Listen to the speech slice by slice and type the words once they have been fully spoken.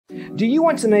Do you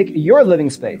want to make your living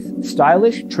space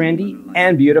stylish, trendy,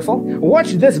 and beautiful?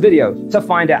 Watch this video to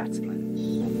find out.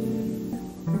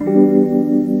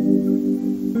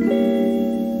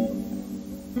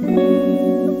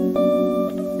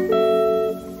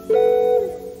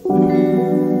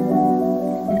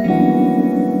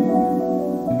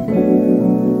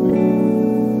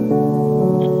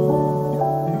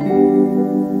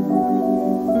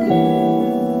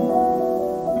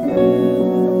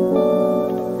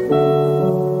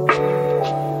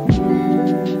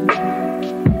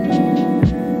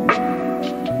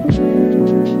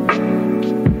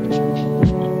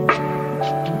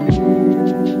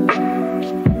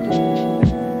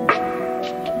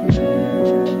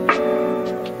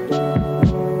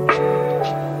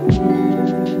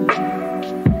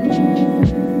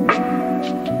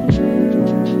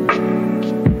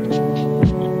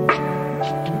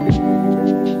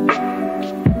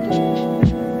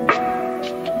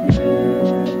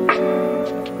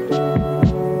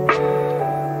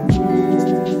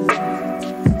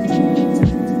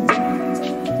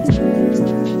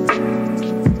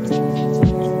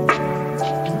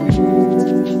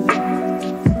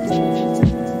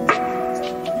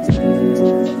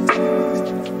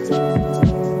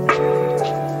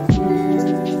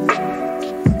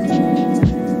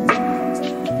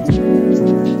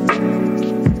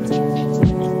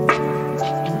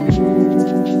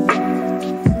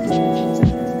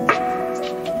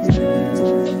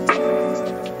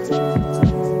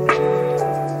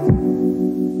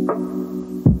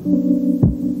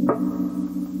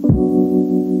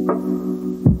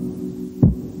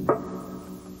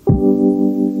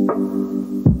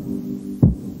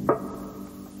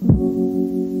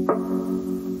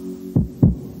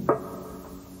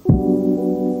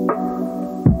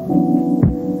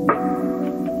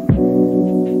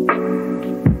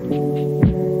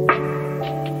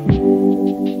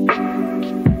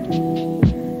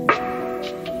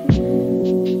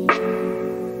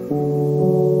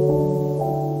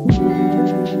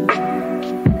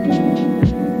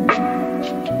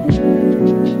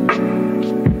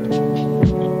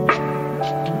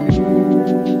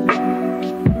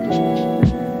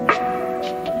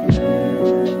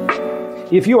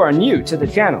 If you are new to the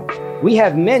channel, we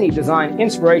have many design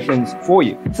inspirations for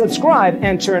you. Subscribe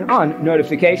and turn on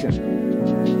notifications.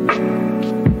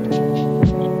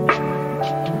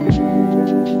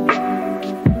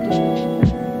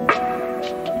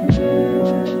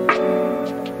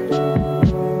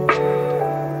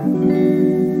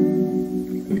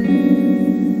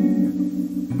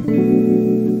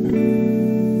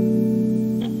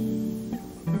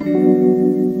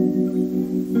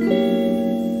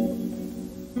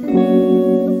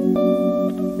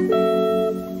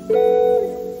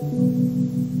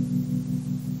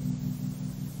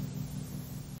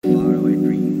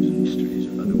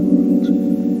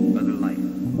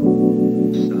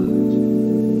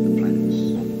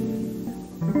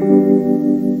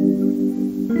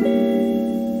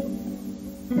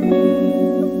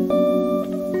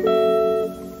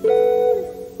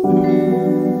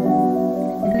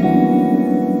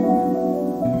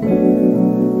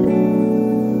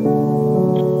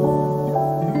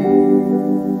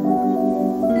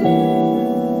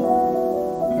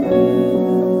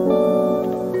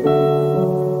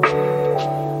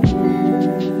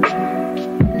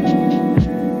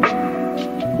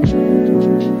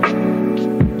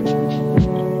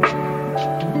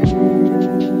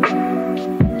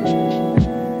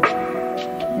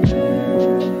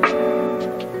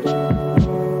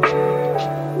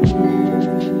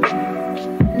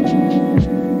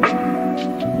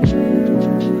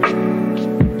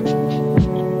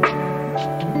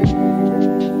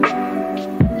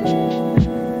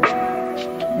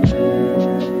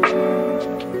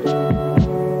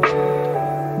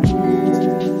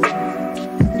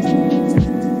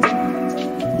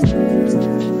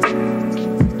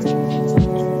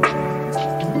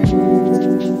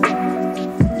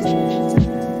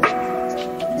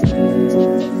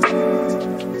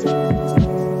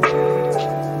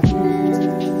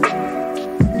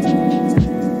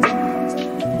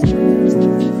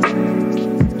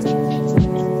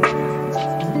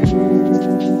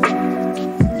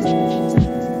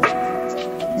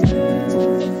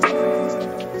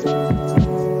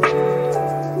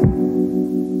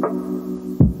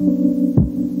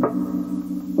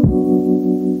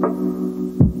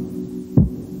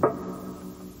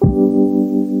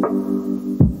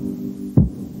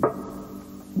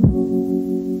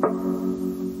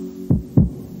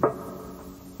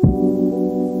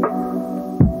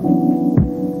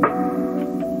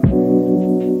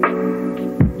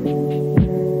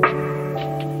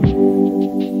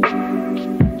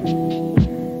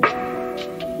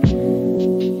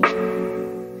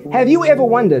 Have you ever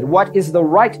wondered what is the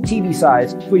right TV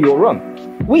size for your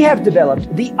room? We have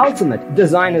developed the ultimate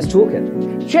designer's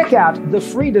toolkit. Check out the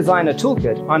free designer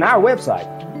toolkit on our website,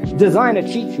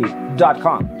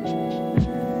 designercheatsheet.com.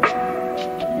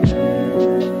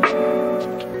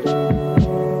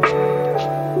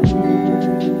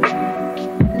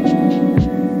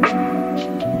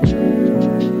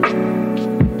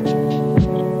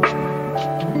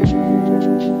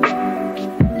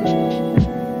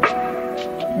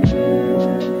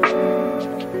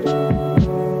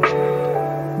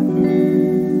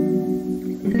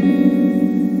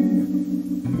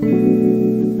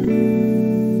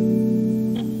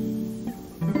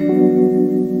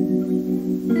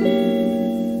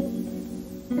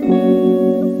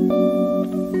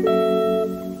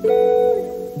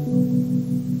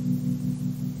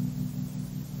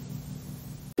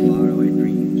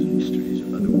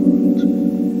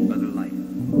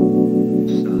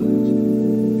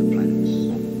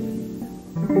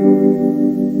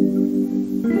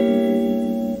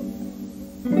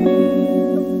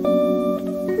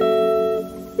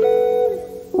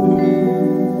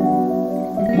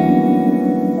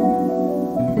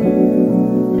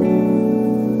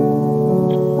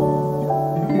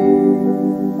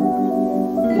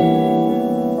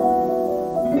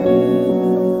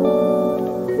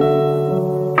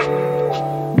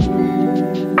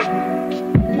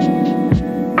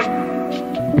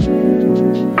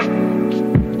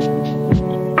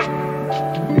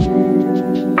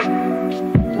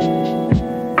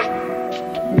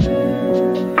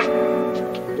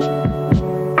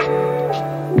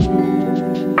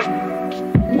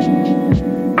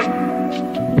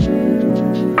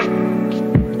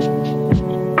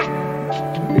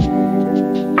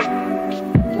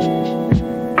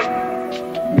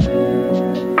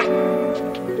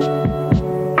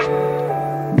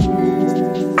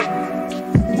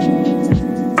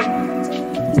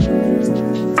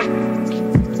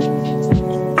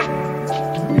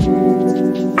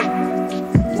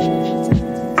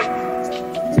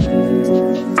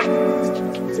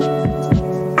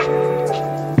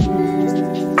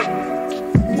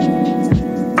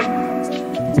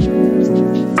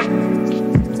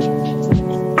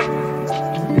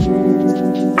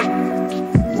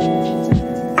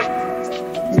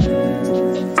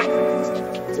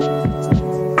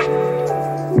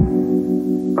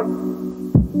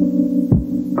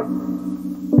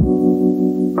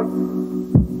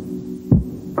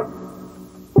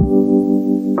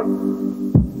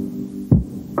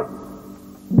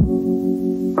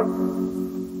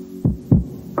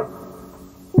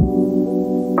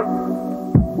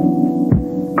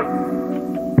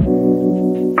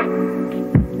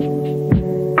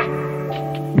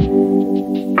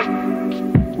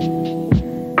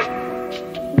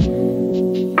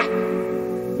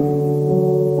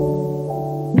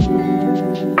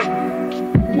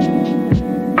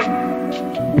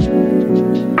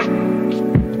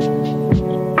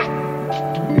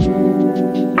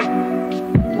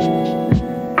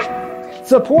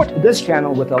 Support this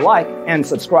channel with a like and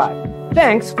subscribe.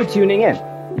 Thanks for tuning in.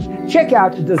 Check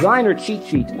out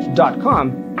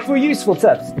designercheatsheet.com for useful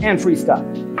tips and free stuff.